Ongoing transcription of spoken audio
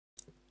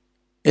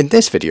In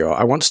this video,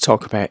 I want to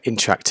talk about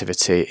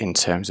interactivity in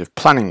terms of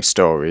planning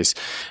stories,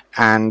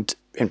 and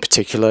in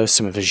particular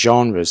some of the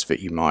genres that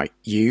you might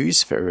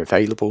use that are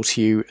available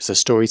to you as a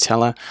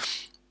storyteller,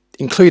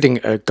 including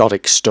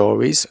ergodic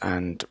stories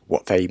and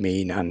what they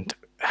mean and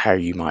how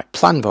you might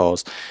plan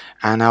those,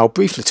 and I'll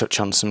briefly touch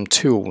on some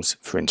tools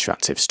for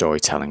interactive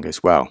storytelling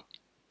as well.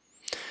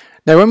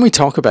 Now, when we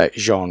talk about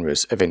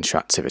genres of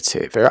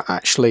interactivity, there are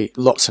actually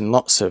lots and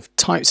lots of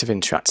types of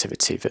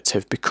interactivity that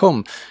have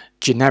become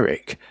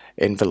generic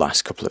in the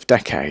last couple of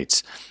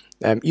decades.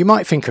 You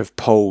might think of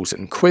polls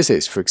and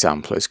quizzes, for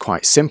example, as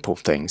quite simple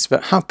things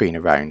that have been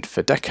around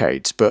for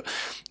decades, but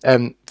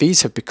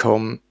these have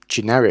become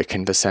generic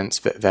in the sense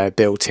that they're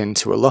built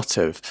into a lot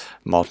of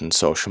modern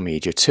social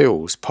media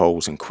tools.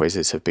 Polls and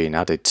quizzes have been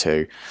added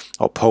to,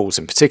 or polls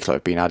in particular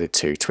have been added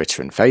to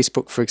Twitter and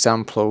Facebook, for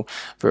example.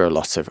 There are a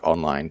lot of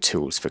online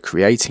tools for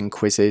creating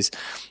quizzes,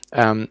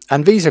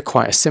 and these are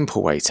quite a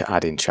simple way to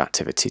add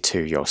interactivity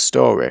to your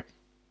story.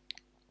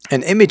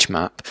 An image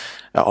map,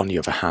 on the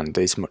other hand,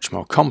 is much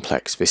more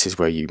complex. This is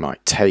where you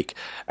might take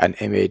an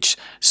image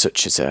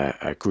such as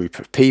a group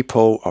of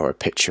people or a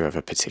picture of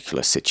a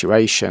particular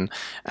situation,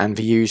 and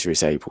the user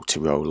is able to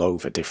roll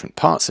over different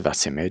parts of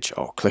that image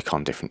or click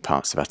on different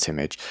parts of that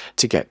image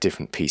to get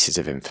different pieces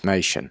of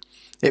information.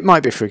 It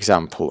might be, for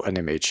example, an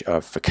image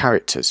of the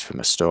characters from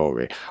a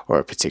story or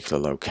a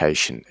particular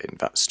location in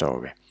that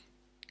story.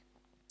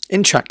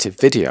 Interactive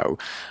video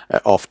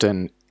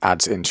often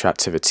adds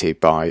interactivity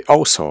by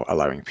also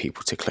allowing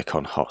people to click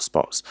on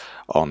hotspots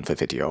on the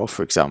video.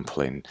 For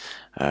example, in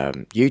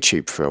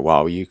YouTube for a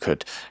while you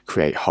could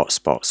create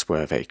hotspots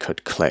where they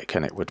could click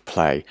and it would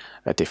play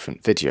a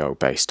different video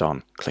based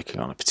on clicking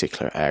on a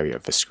particular area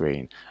of the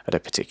screen at a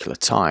particular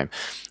time.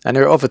 And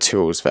there are other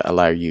tools that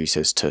allow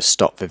users to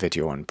stop the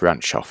video and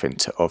branch off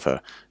into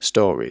other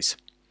stories.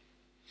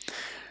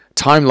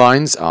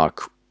 Timelines are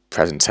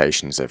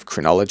presentations of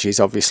chronologies,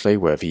 obviously,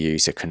 where the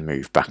user can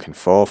move back and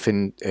forth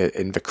in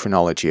the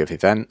chronology of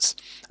events.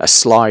 A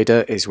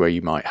slider is where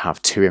you might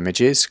have two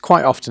images,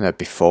 quite often a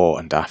before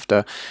and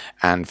after,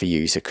 and the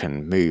user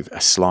can move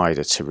a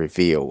slider to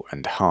reveal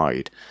and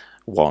hide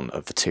one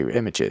of the two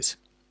images.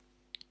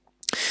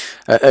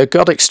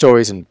 Ergodic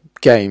stories and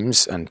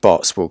games and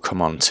bots will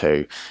come on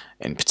to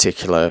in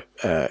particular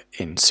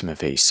in some of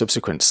the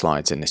subsequent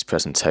slides in this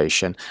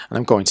presentation, and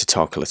I'm going to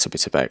talk a little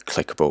bit about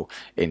clickable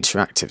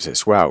interactives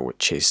as well,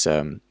 which is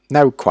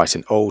now quite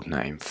an old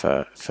name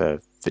for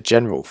the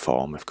general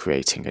form of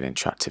creating an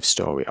interactive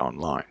story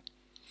online.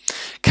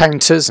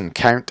 Counters and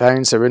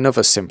countdowns are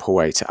another simple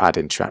way to add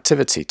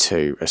interactivity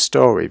to a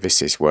story.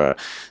 This is where,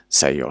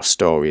 say, your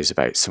story is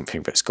about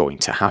something that's going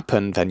to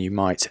happen, then you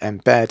might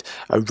embed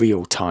a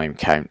real-time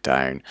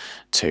countdown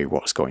to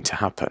what's going to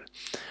happen.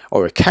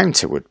 Or a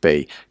counter would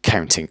be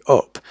counting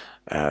up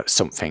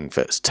something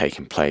that's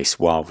taken place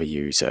while the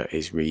user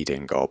is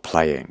reading or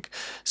playing.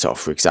 So,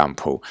 for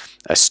example,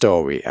 a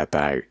story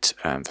about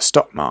the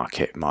stock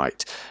market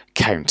might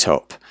count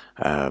up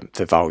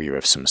the value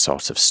of some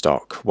sort of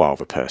stock while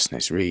the person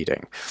is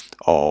reading,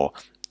 or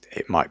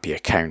it might be a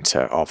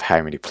counter of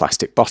how many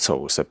plastic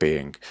bottles are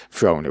being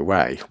thrown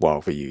away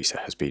while the user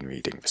has been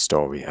reading the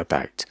story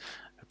about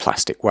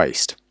plastic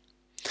waste.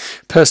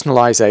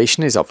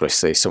 Personalization is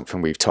obviously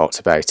something we've talked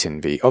about in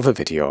the other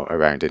video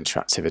around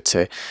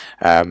interactivity,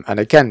 and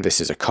again this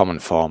is a common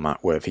format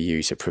where the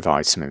user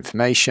provides some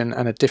information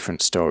and a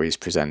different story is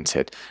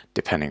presented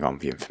depending on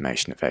the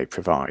information that they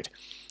provide.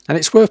 And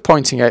it's worth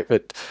pointing out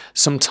that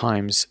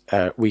sometimes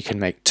we can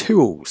make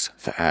tools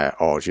for our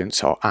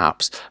audience or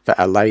apps that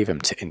allow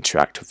them to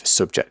interact with the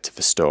subject of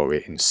the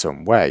story in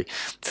some way.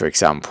 For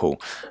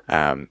example,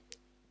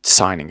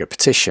 signing a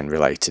petition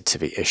related to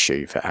the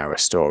issue that our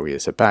story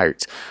is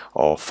about,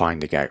 or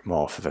finding out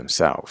more for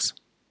themselves.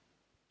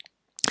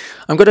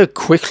 I'm going to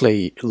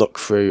quickly look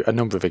through a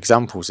number of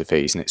examples of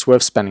these, and it's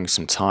worth spending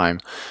some time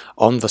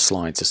on the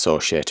slides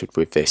associated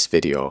with this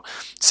video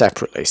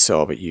separately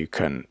so that you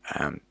can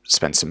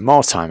spend some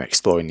more time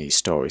exploring these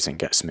stories and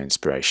get some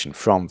inspiration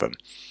from them.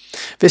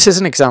 This is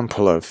an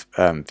example of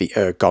the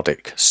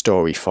ergodic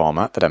story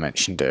format that I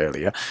mentioned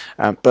earlier,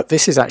 but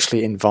this is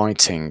actually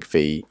inviting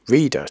the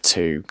reader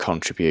to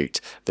contribute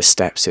the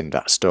steps in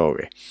that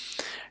story.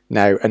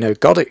 Now, an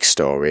ergodic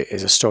story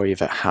is a story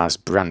that has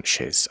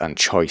branches and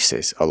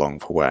choices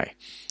along the way.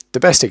 The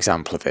best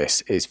example of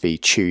this is the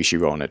Choose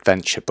Your Own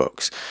Adventure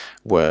books,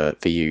 where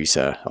the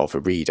user or the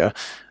reader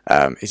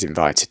is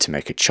invited to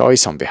make a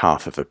choice on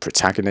behalf of the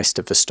protagonist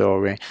of the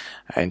story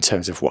in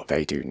terms of what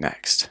they do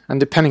next. And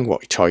depending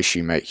what choice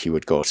you make, you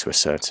would go to a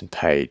certain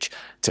page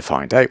to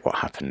find out what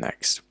happened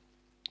next.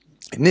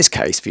 In this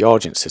case, the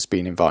audience has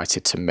been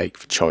invited to make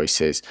the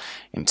choices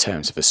in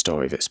terms of the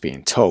story that's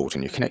being told,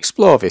 and you can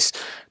explore this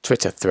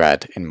Twitter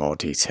thread in more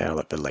detail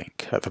at the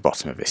link at the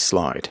bottom of this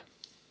slide.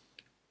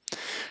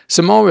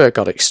 Some more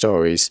ergodic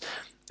stories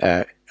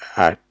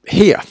are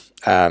here.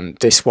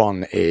 This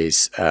one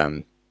is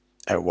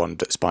one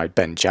that's by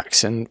Ben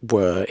Jackson,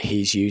 where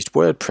he's used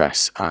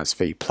WordPress as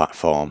the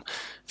platform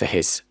for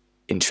his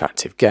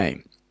interactive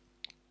game.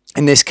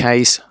 In this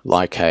case,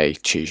 like a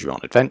choose your own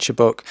adventure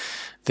book,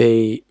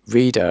 the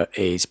reader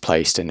is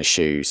placed in the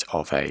shoes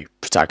of a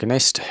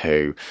protagonist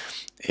who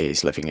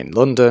is living in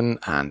London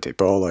and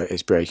Ebola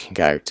is breaking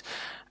out,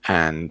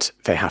 and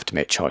they have to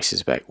make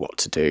choices about what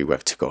to do,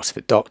 whether to go to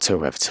the doctor,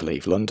 whether to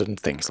leave London,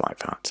 things like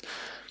that.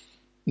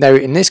 Now,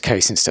 in this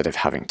case, instead of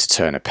having to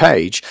turn a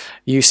page,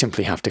 you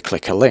simply have to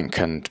click a link,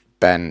 and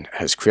Ben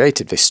has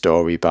created this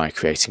story by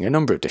creating a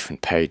number of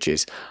different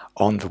pages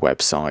on the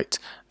website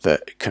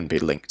that can be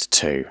linked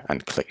to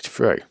and clicked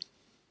through.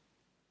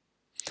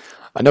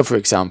 Another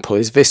example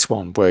is this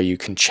one, where you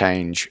can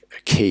change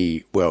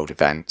key world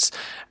events,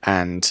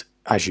 and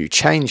as you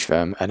change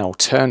them, an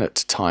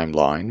alternate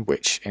timeline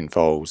which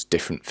involves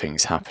different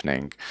things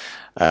happening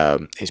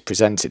is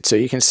presented. So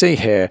you can see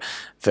here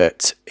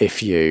that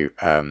if you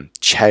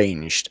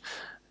changed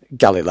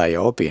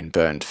Galileo being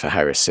burned for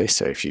heresy,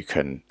 so if you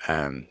can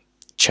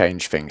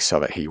change things so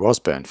that he was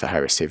burned for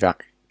heresy,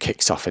 that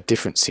kicks off a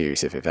different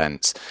series of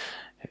events.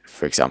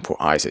 For example,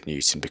 Isaac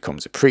Newton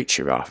becomes a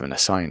preacher rather than a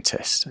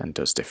scientist and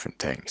does different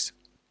things.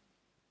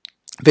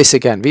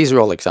 These are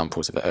all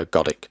examples of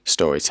ergodic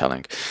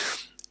storytelling.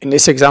 In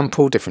this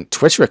example, different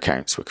Twitter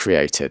accounts were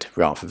created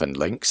rather than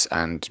links,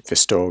 and the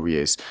story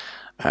is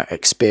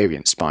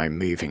experienced by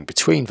moving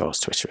between those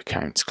Twitter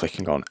accounts,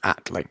 clicking on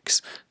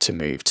 @links to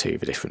move to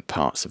the different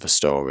parts of the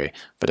story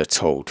that are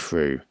told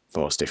through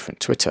those different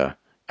Twitter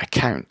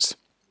accounts.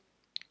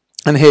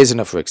 And here's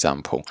another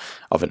example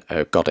of an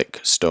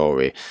ergodic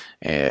story,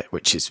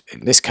 which is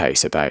in this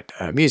case about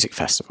music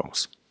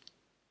festivals.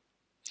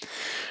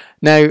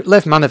 Now,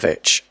 Lev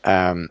Manovich,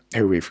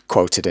 who we've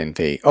quoted in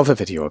the other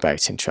video about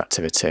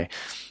interactivity,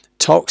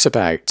 talks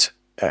about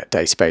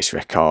database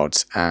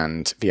records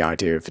and the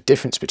idea of the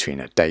difference between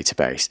a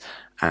database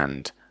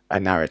and a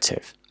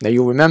narrative. Now,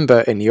 you'll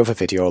remember in the other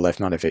video, Lev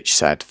Manovich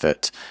said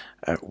that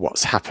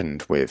what's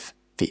happened with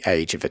the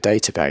age of a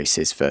database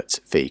is that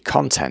the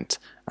content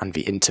and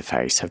the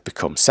interface have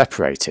become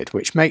separated,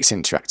 which makes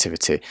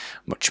interactivity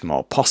much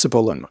more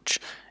possible and much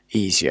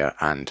easier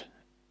and,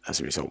 as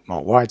a result,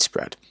 more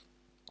widespread.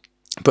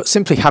 But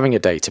simply having a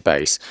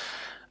database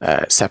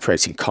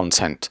separating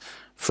content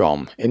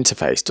from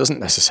interface doesn't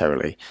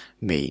necessarily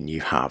mean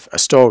you have a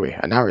story,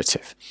 a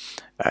narrative.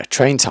 A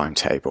train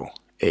timetable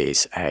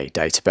is a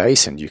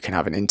database, and you can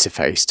have an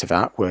interface to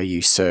that where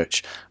you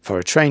search for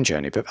a train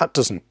journey, but that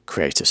doesn't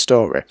create a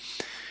story.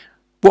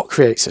 What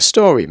creates a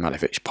story,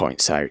 Manovich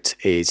points out,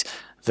 is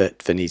that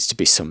there needs to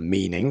be some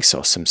meaning,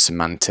 so some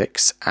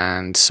semantics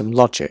and some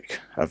logic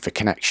of the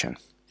connection.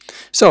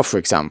 So, for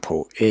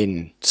example,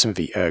 in some of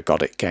the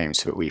ergodic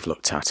games that we've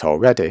looked at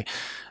already,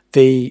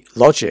 the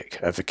logic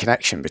of the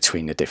connection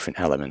between the different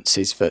elements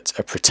is that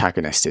a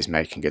protagonist is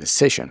making a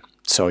decision.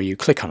 So you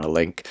click on a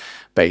link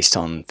based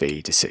on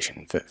the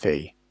decision that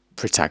the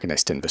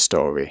protagonist in the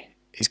story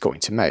is going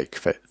to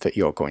make, that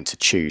you're going to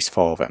choose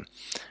for them.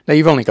 Now,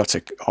 you've only got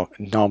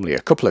normally a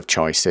couple of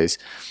choices,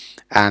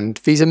 and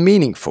these are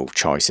meaningful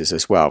choices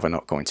as well. They're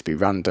not going to be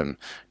random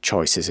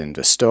choices in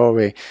the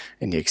story.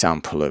 In the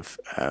example of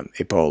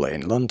Ebola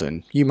in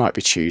London, you might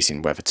be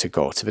choosing whether to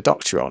go to the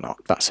doctor or not.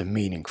 That's a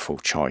meaningful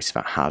choice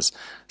that has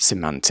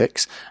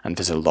semantics, and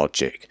there's a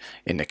logic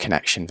in the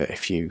connection that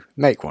if you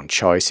make one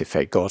choice, if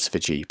they go to the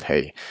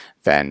GP,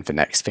 then the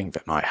next thing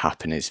that might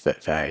happen is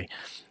that they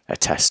are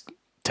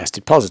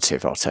tested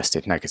positive or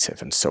tested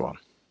negative, and so on.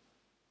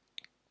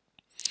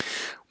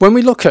 When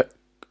we look at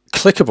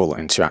clickable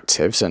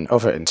interactives and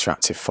other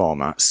interactive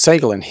formats,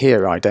 Sagelin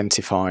here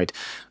identified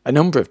a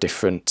number of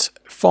different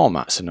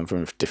formats, a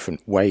number of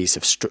different ways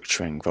of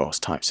structuring those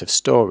types of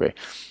story,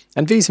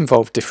 and these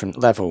involve different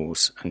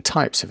levels and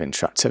types of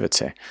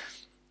interactivity.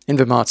 In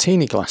the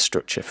martini glass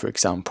structure, for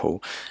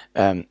example,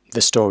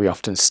 the story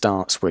often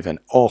starts with an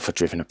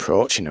author-driven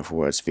approach. In other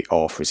words, the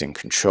author is in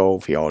control,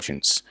 the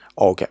audience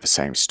all get the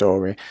same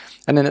story,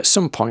 and then at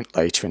some point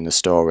later in the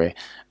story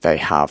they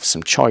have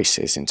some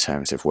choices in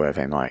terms of where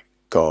they might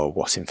go,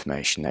 what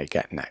information they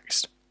get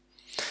next.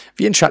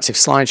 The interactive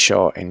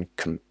slideshow, in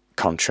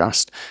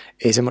contrast,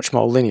 is a much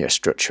more linear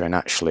structure, and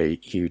actually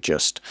you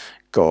just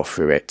go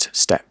through it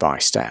step by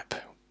step.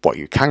 What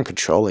you can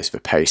control is the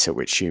pace at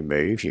which you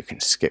move. You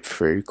can skip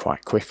through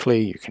quite quickly,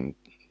 you can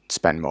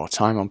spend more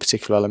time on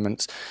particular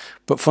elements,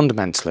 but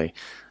fundamentally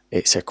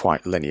it's a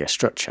quite linear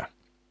structure.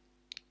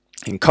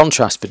 In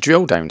contrast, the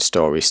drill down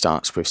story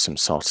starts with some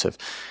sort of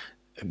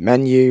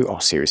menu or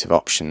series of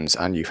options,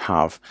 and you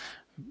have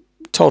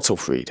total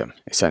freedom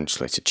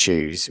essentially to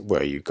choose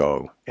where you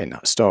go in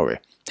that story.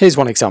 Here's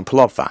one example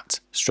of that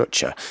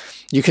structure.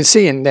 You can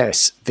see in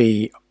this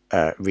the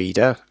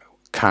reader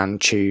can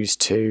choose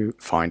to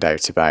find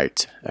out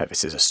about,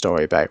 this is a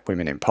story about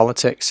women in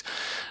politics.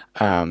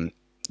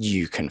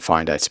 You can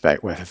find out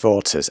about whether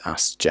voters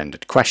asked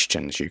gendered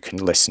questions. You can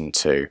listen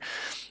to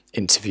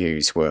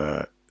interviews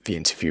where the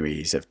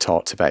interviewees have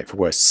talked about the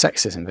worst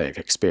sexism they've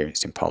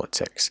experienced in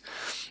politics.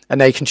 And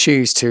they can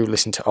choose to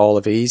listen to all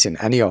of these in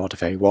any order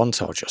they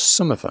want, or just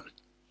some of them.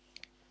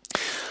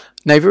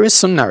 Now, there is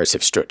some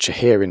narrative structure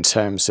here in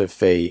terms of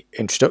the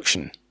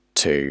introduction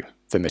to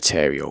the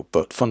material,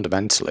 but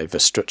fundamentally the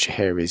structure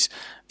here is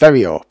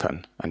very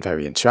open and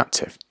very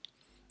interactive.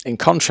 In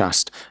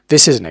contrast,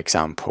 this is an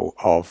example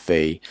of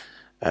the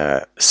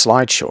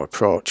slideshow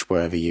approach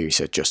where the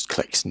user just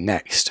clicks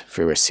next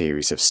through a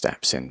series of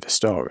steps in the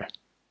story.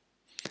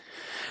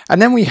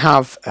 And then we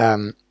have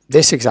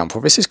this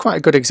example. This is quite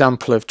a good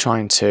example of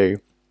trying to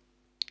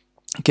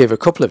give a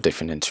couple of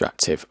different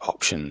interactive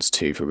options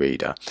to the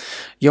reader.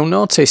 You'll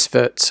notice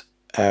that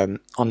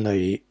on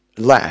the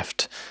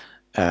left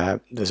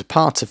there's a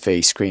part of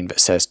the screen that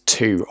says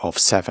 2 of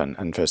 7,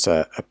 and there's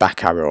a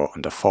back arrow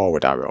and a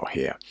forward arrow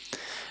here.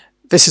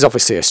 This is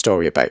obviously a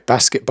story about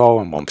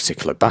basketball and one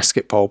particular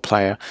basketball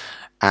player,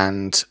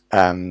 and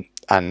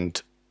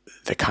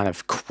the kind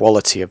of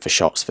quality of the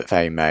shots that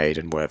they made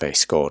and where they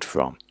scored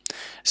from.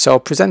 So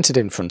presented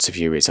in front of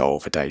you is all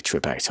the data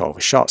about all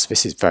the shots.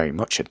 This is very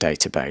much a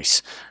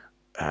database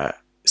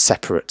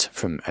separate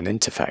from an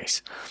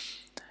interface.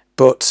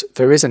 But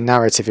there is a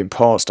narrative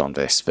imposed on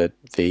this, that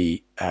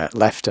the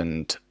left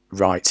and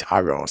right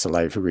arrows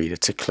allow the reader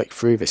to click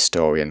through this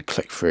story and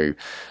click through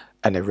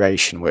a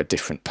narration where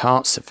different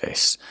parts of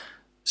this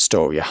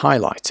story are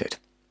highlighted.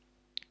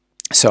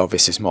 So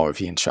this is more of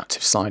the interactive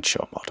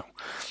slideshow model.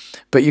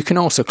 But you can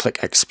also click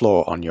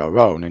explore on your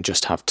own and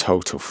just have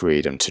total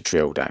freedom to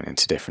drill down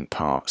into different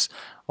parts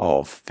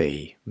of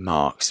the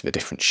marks, the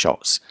different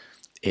shots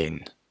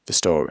in the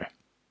story.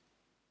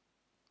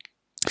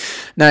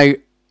 Now,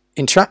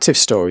 interactive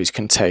stories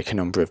can take a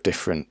number of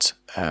different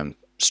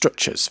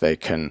structures. They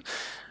can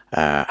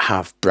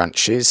have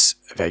branches,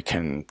 they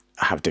can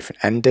have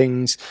different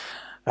endings,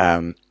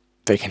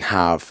 they can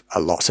have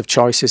a lot of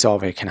choices, or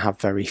they can have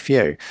very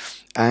few.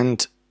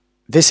 And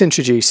this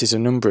introduces a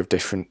number of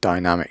different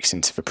dynamics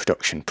into the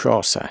production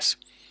process.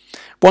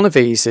 One of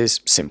these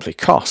is simply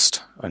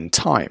cost and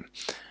time.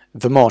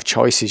 The more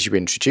choices you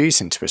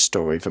introduce into a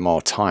story, the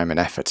more time and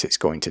effort it's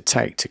going to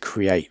take to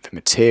create the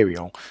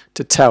material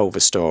to tell the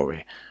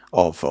story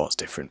of those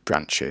different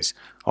branches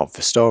of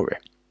the story.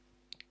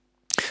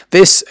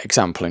 This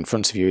example in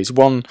front of you is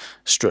one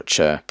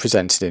structure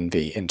presented in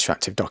the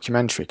interactive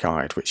documentary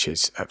guide, which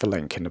is at the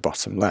link in the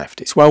bottom left.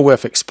 It's well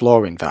worth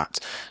exploring that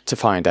to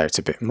find out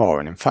a bit more,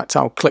 and in fact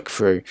I'll click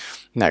through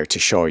now to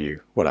show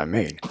you what I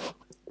mean.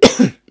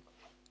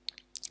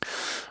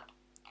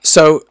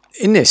 So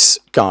in this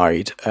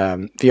guide,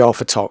 the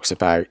author talks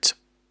about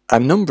a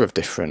number of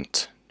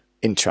different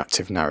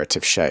interactive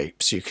narrative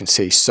shapes. You can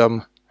see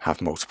some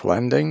have multiple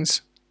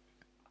endings.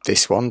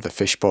 This one, the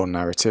fishbone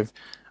narrative,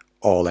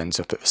 all ends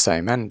up at the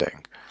same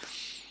ending.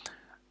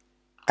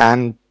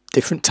 And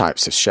different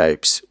types of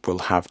shapes will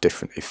have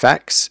different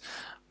effects,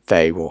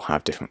 they will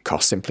have different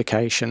cost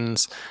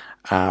implications,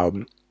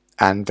 and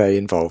they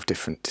involve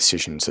different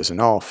decisions as an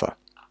author.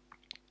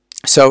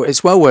 So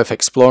it's well worth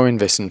exploring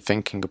this and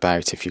thinking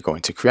about, if you're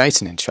going to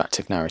create an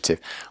interactive narrative,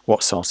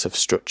 what sort of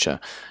structure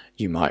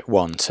you might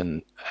want,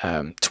 and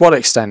to what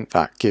extent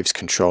that gives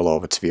control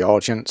over to the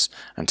audience,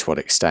 and to what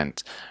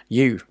extent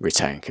you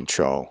retain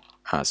control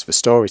as the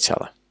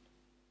storyteller.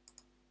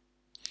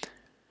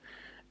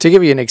 To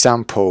give you an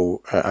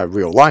example, a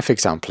real life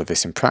example of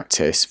this in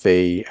practice,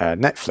 the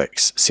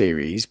Netflix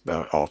series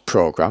or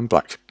program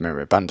Black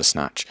Mirror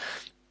Bandersnatch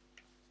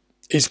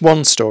is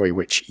one story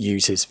which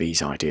uses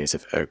these ideas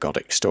of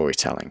ergodic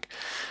storytelling.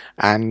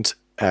 And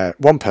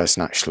one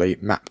person actually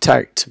mapped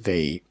out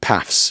the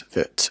paths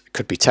that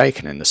could be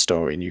taken in the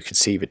story, and you can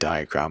see the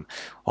diagram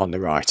on the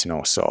right and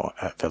also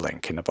at the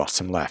link in the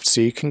bottom left. So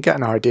you can get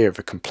an idea of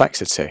the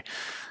complexity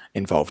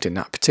involved in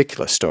that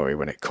particular story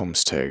when it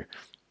comes to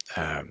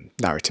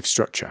narrative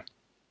structure.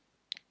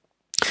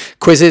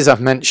 Quizzes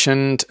I've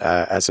mentioned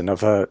as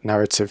another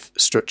narrative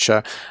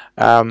structure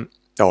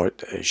or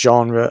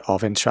genre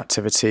of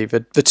interactivity.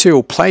 The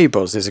tool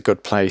Playbuzz is a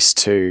good place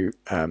to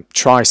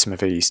try some of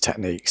these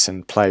techniques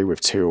and play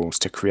with tools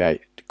to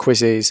create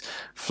quizzes,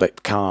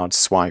 flip cards,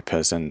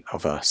 swipers and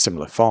other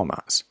similar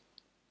formats.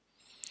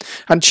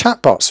 And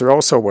chatbots are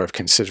also worth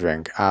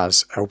considering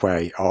as a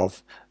way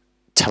of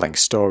telling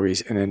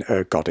stories in an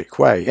ergodic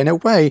way. In a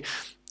way,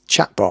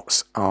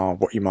 chatbots are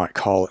what you might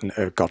call an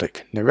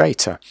ergodic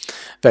narrator.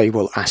 They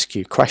will ask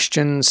you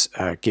questions,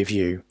 give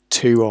you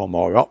 2 or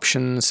more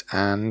options,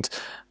 and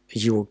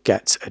you will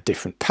get a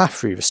different path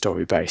through the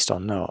story based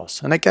on those.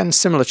 And again,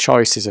 similar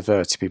choices are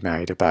there to be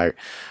made about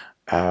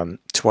to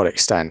what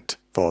extent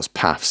those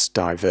paths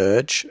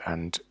diverge,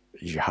 and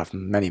you have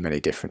many, many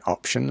different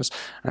options,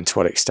 and to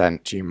what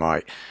extent you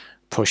might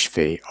push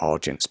the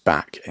audience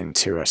back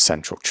into a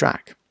central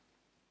track.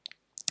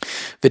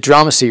 The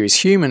drama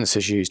series Humans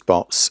has used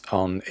bots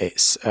on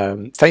its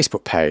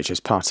Facebook page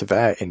as part of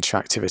their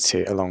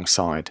interactivity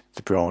alongside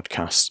the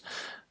broadcast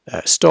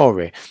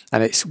story,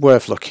 and it's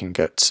worth looking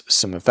at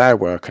some of their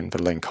work and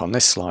the link on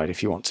this slide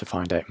if you want to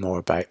find out more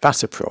about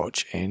that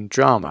approach in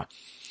drama.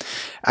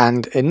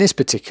 And in this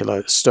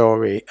particular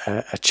story,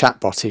 a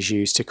chatbot is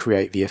used to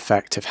create the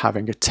effect of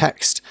having a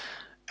text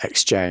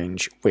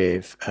exchange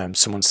with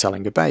someone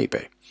selling a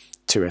baby,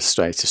 to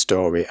illustrate a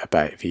story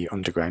about the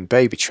underground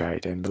baby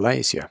trade in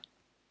Malaysia.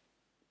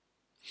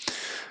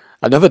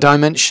 Another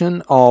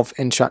dimension of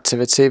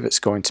interactivity that's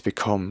going to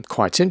become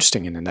quite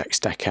interesting in the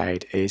next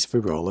decade is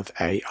the role of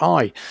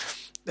AI.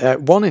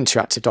 One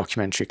interactive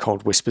documentary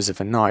called Whispers of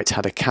the Night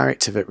had a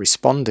character that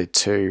responded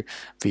to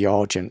the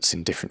audience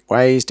in different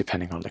ways,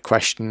 depending on the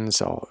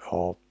questions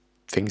or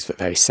things that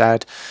they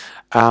said.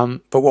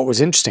 But what was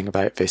interesting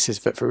about this is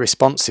that the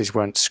responses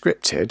weren't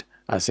scripted,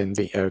 as in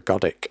the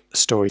ergodic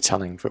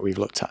storytelling that we've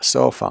looked at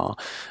so far,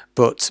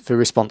 but the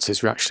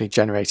responses were actually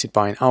generated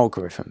by an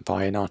algorithm,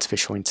 by an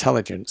artificial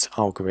intelligence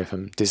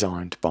algorithm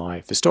designed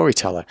by the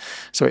storyteller.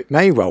 So it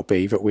may well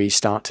be that we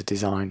start to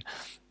design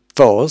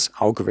those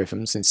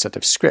algorithms instead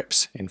of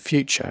scripts in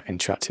future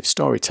interactive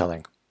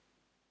storytelling.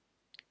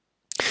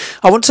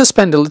 I want to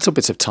spend a little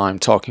bit of time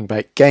talking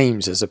about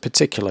games as a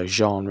particular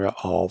genre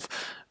of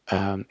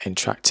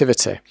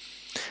interactivity.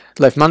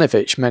 Lev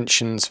Manovich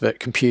mentions that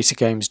computer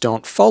games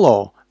don't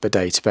follow the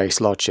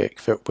database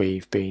logic that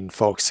we've been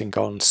focusing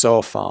on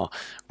so far,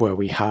 where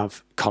we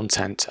have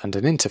content and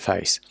an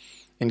interface.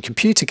 In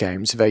computer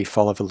games, they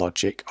follow the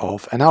logic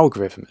of an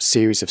algorithm, a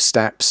series of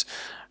steps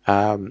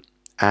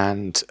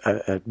and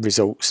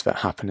results that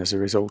happen as a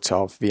result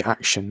of the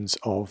actions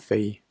of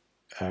the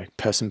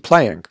person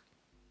playing.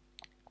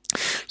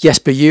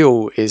 Jesper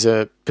Juhl is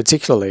a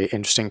particularly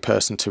interesting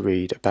person to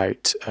read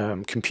about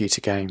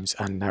computer games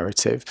and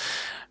narrative.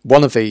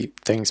 One of the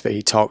things that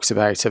he talks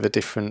about are the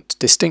different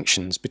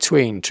distinctions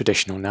between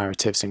traditional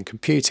narratives and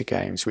computer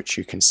games, which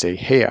you can see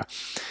here.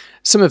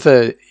 Some of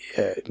the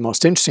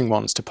most interesting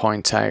ones to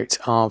point out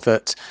are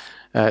that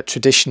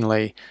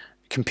traditionally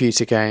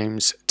computer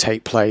games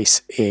take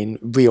place in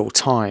real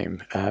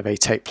time. They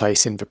take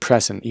place in the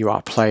present. You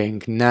are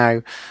playing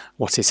now.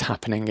 What is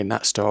happening in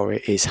that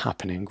story is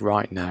happening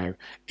right now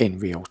in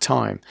real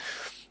time.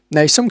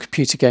 Now, some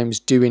computer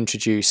games do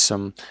introduce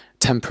some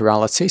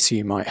temporality, so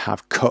you might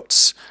have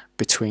cuts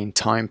between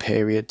time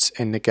periods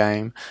in the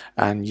game,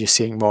 and you're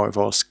seeing more of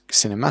those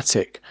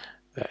cinematic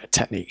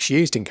techniques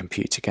used in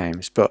computer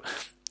games, but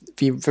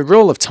the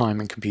role of time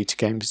in computer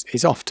games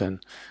is often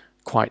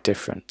quite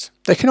different.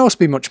 They can also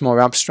be much more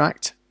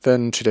abstract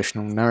than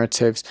traditional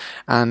narratives,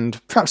 and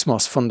perhaps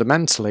most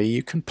fundamentally,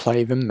 you can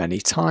play them many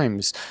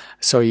times.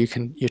 So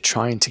you're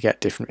trying to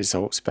get different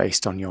results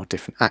based on your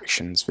different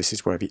actions. This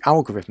is where the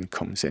algorithm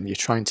comes in. You're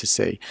trying to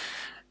see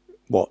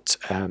what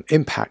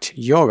impact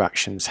your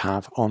actions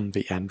have on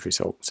the end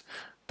result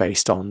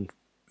based on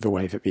the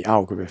way that the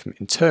algorithm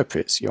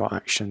interprets your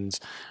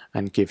actions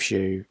and gives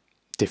you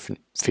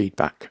different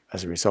feedback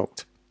as a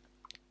result.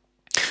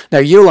 Now,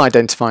 Juhl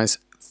identifies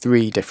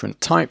three different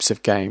types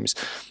of games: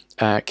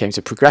 games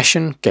of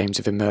progression, games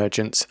of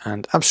emergence,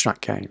 and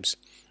abstract games.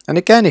 And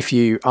again, if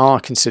you are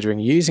considering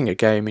using a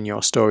game in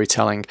your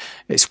storytelling,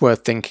 it's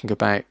worth thinking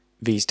about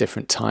these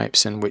different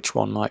types and which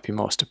one might be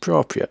most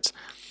appropriate.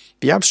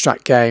 The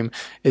abstract game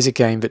is a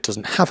game that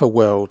doesn't have a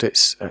world.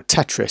 It's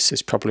Tetris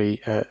is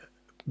probably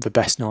the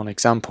best known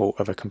example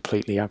of a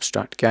completely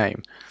abstract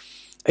game.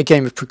 A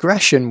game of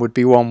progression would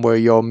be one where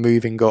you're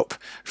moving up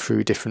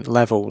through different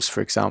levels,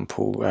 for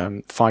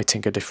example,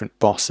 fighting a different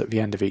boss at the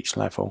end of each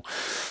level.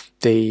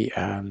 The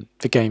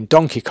game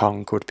Donkey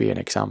Kong would be an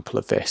example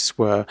of this,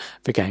 where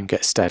the game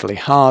gets steadily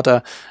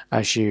harder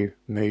as you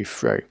move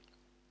through.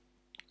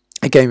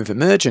 A game of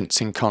emergence,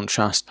 in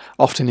contrast,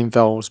 often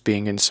involves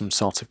being in some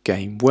sort of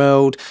game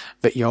world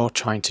that you're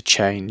trying to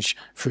change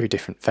through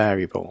different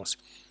variables.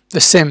 The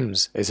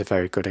Sims is a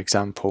very good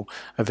example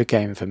of a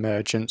game of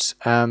emergence,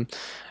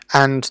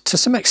 and to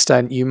some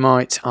extent you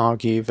might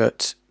argue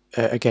that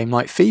a game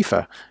like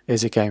FIFA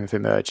is a game of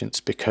emergence,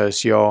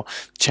 because you're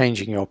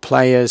changing your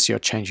players, you're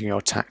changing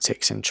your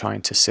tactics and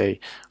trying to see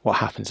what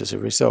happens as a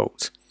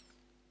result.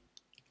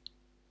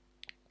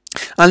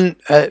 And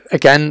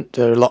again,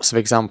 there are lots of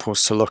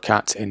examples to look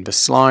at in the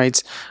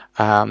slides.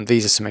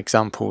 These are some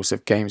examples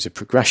of games of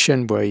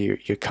progression where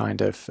you're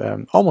kind of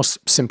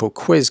almost simple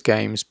quiz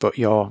games, but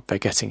they're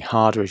getting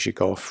harder as you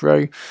go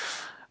through.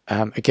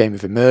 A game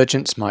of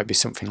emergence might be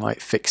something like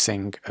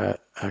fixing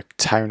a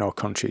town or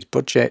country's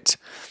budget.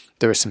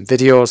 There are some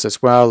videos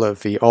as well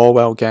of the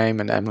Orwell game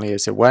and Emily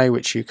is Away,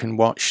 which you can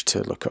watch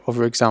to look at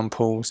other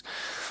examples.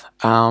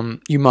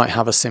 You might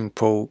have a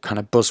simple kind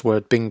of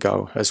buzzword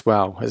bingo as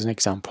well as an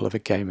example of a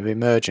game of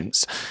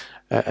emergence.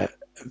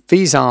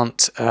 These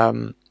aren't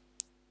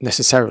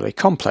necessarily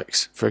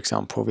complex, for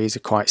example. These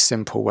are quite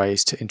simple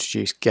ways to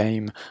introduce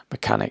game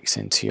mechanics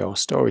into your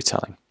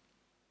storytelling.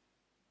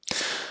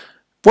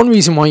 One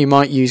reason why you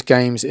might use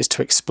games is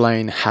to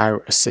explain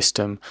how a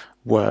system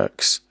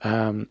works.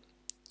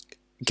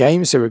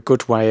 Games are a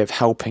good way of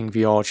helping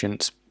the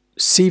audience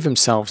see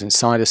themselves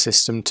inside a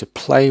system, to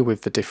play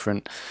with the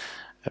different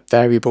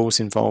variables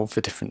involved,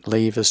 the different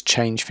levers,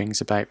 change things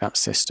about that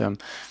system,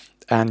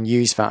 and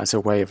use that as a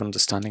way of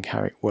understanding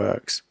how it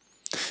works.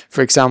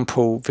 For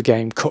example, the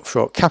game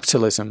Cutthroat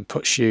Capitalism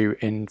puts you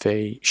in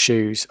the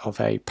shoes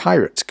of a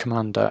pirate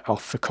commander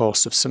off the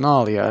coast of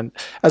Somalia, and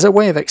as a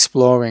way of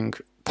exploring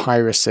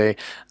piracy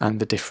and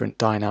the different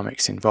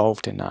dynamics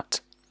involved in that.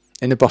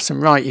 In the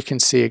bottom right, you can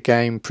see a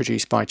game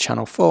produced by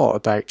Channel 4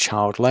 about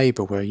child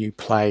labour, where you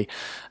play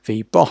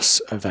the boss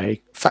of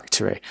a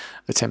factory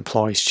that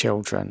employs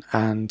children,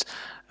 and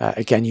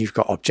again, you've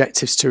got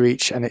objectives to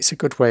reach, and it's a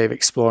good way of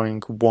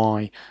exploring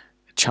why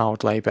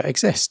child labour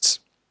exists.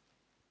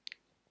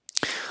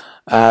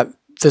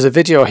 There's a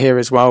video here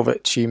as well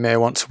that you may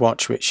want to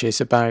watch, which is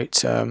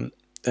about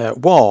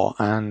war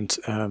and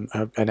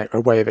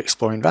a way of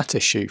exploring that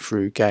issue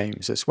through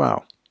games as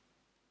well.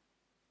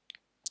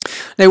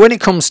 Now, when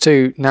it comes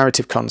to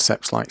narrative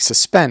concepts like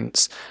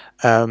suspense,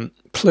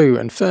 Plew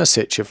and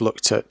Fursich have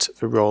looked at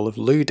the role of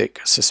ludic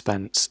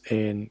suspense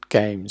in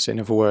games. In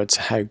other words,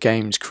 how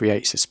games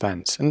create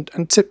suspense, and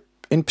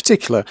in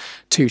particular,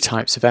 two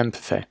types of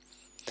empathy.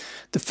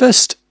 The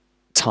first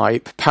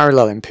type,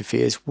 parallel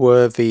empathy, is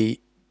where the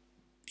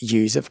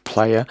user, the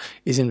player,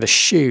 is in the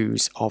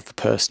shoes of the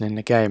person in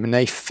the game, and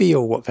they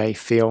feel what they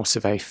feel, so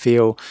they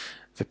feel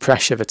the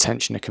pressure, the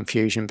tension, the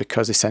confusion,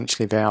 because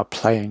essentially they are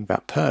playing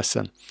that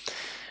person.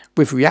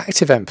 With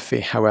reactive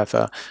empathy,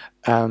 however,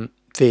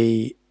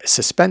 the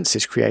suspense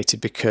is created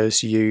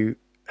because you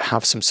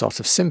have some sort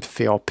of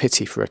sympathy or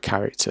pity for a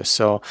character,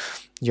 so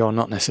you're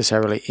not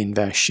necessarily in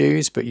their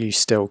shoes, but you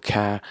still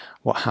care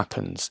what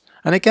happens.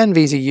 And again,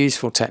 these are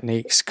useful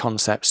techniques,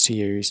 concepts to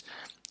use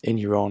in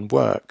your own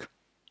work.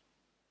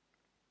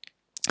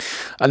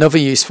 Another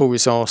useful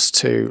resource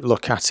to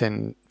look at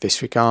in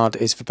this regard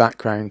is the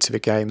background to the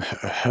game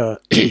Her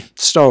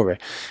Story,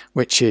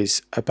 which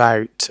is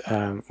about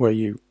where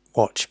you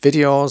watch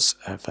videos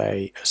of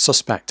a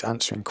suspect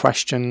answering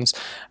questions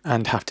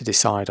and have to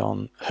decide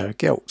on her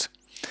guilt.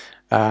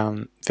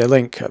 The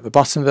link at the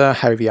bottom there,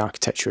 How the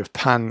Architecture of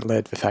Pan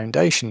Laid the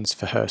Foundations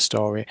for Her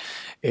Story,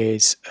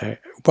 is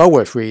well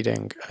worth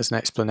reading as an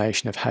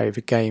explanation of how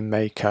the game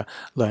maker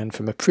learned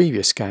from a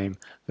previous game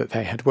that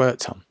they had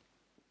worked on.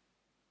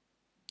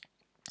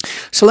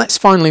 So let's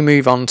finally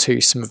move on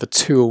to some of the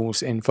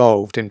tools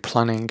involved in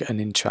planning an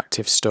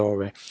interactive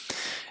story.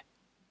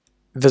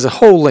 There's a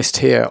whole list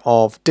here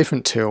of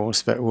different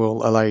tools that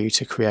will allow you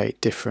to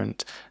create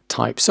different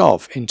types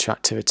of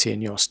interactivity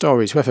in your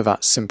stories, whether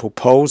that's simple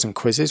polls and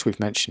quizzes. We've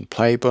mentioned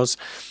Playbuzz.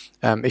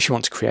 If you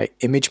want to create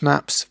image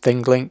maps,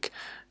 ThingLink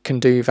can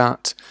do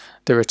that.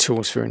 There are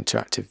tools for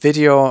interactive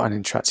video and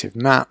interactive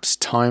maps,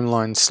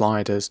 timeline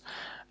sliders,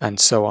 and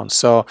so on.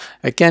 So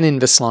again, in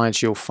the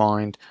slides you'll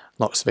find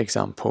lots of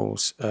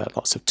examples,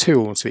 lots of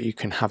tools that you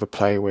can have a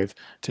play with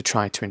to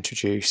try to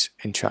introduce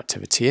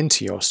interactivity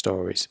into your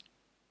stories.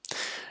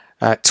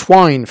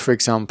 Twine, for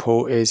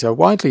example, is a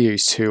widely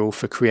used tool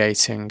for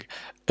creating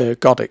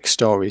ergodic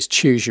stories,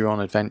 choose your own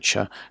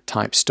adventure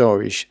type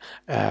stories,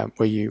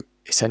 where you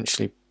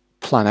essentially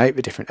plan out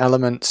the different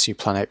elements, you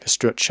plan out the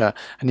structure,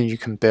 and then you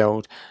can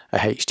build a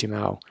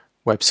HTML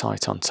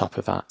website on top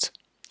of that.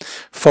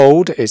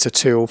 Fold is a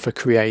tool for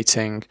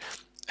creating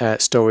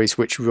stories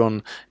which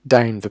run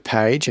down the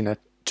page in a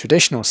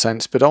traditional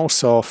sense, but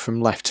also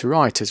from left to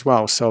right as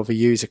well, so the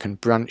user can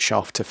branch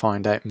off to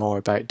find out more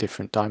about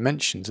different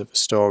dimensions of a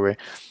story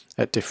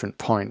at different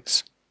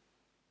points.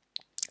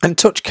 And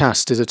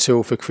Touchcast is a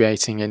tool for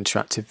creating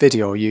interactive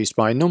video used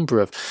by a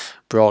number of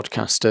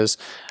broadcasters,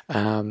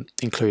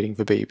 including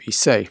the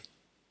BBC.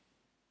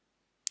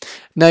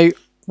 Now,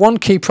 one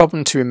key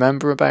problem to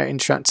remember about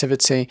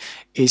interactivity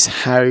is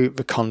how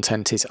the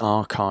content is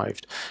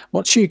archived.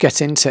 Once you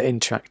get into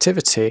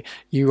interactivity,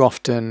 you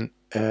often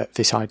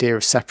this idea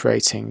of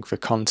separating the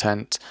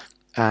content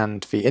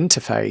and the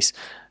interface,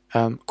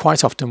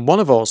 quite often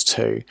one of those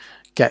two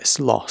gets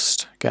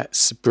lost,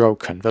 gets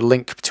broken. The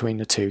link between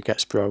the two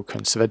gets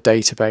broken, so the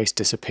database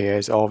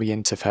disappears or the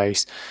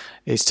interface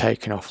is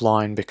taken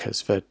offline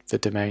because the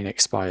domain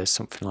expires,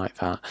 something like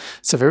that.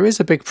 So there is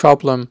a big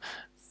problem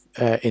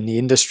in the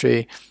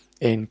industry,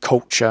 in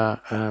culture,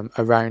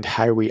 around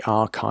how we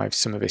archive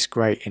some of this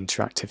great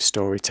interactive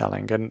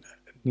storytelling, and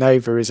now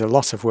there is a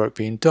lot of work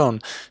being done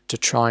to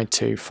try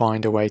to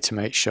find a way to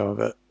make sure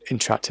that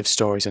interactive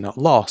stories are not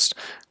lost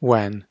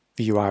when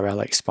the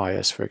URL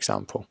expires, for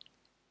example.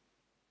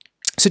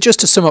 So just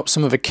to sum up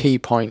some of the key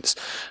points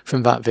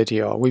from that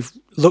video, we've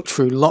looked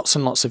through lots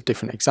and lots of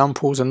different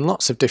examples and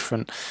lots of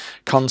different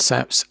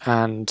concepts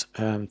and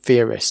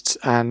theorists,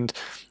 and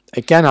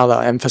again I'll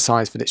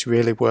emphasize that it's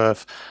really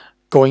worth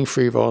going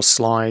through those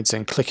slides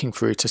and clicking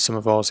through to some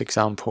of those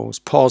examples,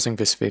 pausing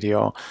this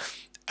video,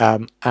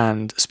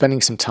 and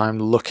spending some time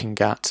looking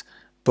at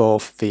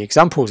both the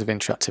examples of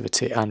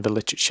interactivity and the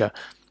literature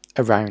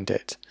around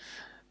it.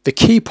 The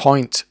key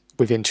point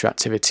with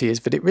interactivity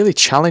is that it really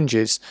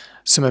challenges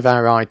some of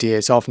our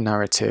ideas of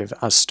narrative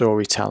as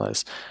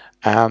storytellers,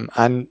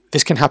 and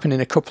this can happen in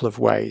a couple of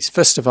ways.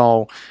 First of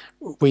all,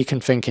 we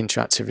can think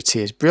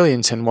interactivity is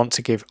brilliant and want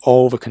to give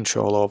all the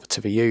control over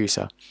to the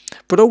user,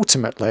 but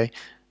ultimately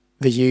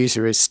the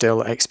user is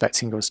still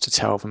expecting us to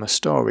tell them a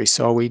story,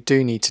 so we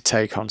do need to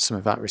take on some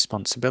of that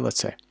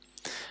responsibility.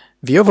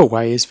 The other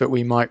way is that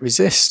we might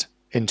resist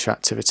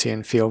interactivity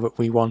and feel that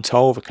we want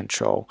all the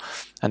control,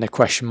 and the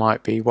question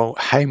might be, well,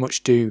 how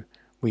much do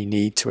we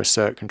need to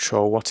assert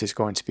control? What is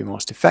going to be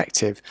most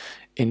effective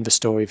in the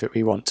story that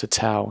we want to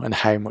tell and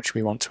how much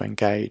we want to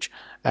engage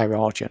our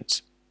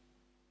audience.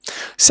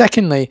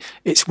 Secondly,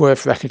 it's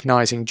worth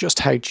recognising just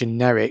how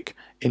generic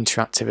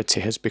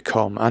interactivity has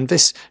become, and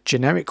this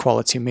generic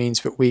quality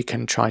means that we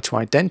can try to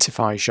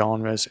identify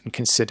genres and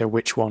consider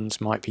which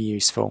ones might be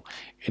useful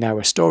in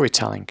our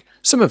storytelling.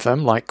 Some of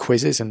them, like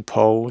quizzes and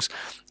polls,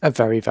 are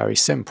very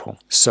simple.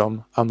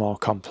 Some are more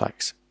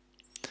complex.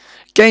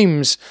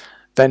 Games,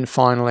 then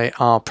finally,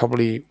 are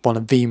probably one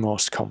of the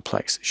most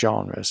complex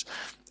genres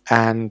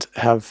and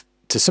have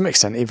to some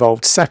extent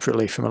evolved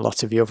separately from a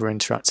lot of the other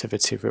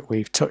interactivity that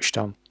we've touched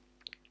on.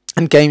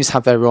 And games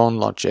have their own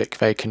logic.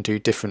 They can do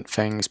different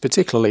things,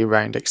 particularly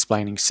around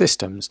explaining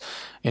systems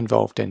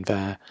involved in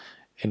the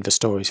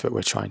stories that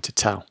we're trying to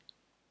tell.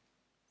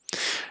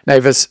 Now,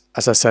 there's,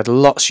 as I said,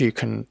 lots you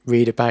can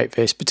read about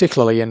this,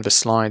 particularly in the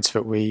slides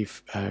that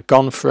we've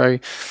gone through,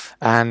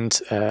 and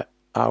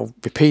I'll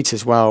repeat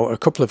as well a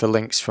couple of the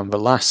links from the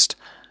last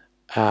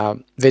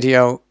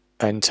video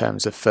in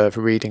terms of further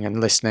reading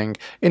and listening.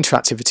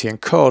 Interactivity and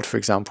Code, for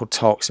example,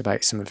 talks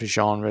about some of the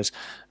genres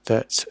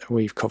that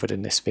we've covered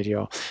in this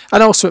video.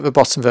 And also at the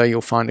bottom there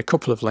you'll find a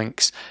couple of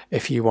links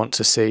if you want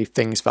to see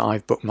things that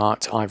I've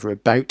bookmarked either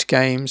about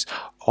games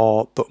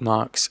or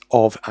bookmarks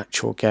of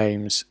actual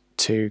games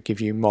to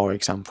give you more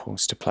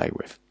examples to play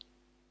with.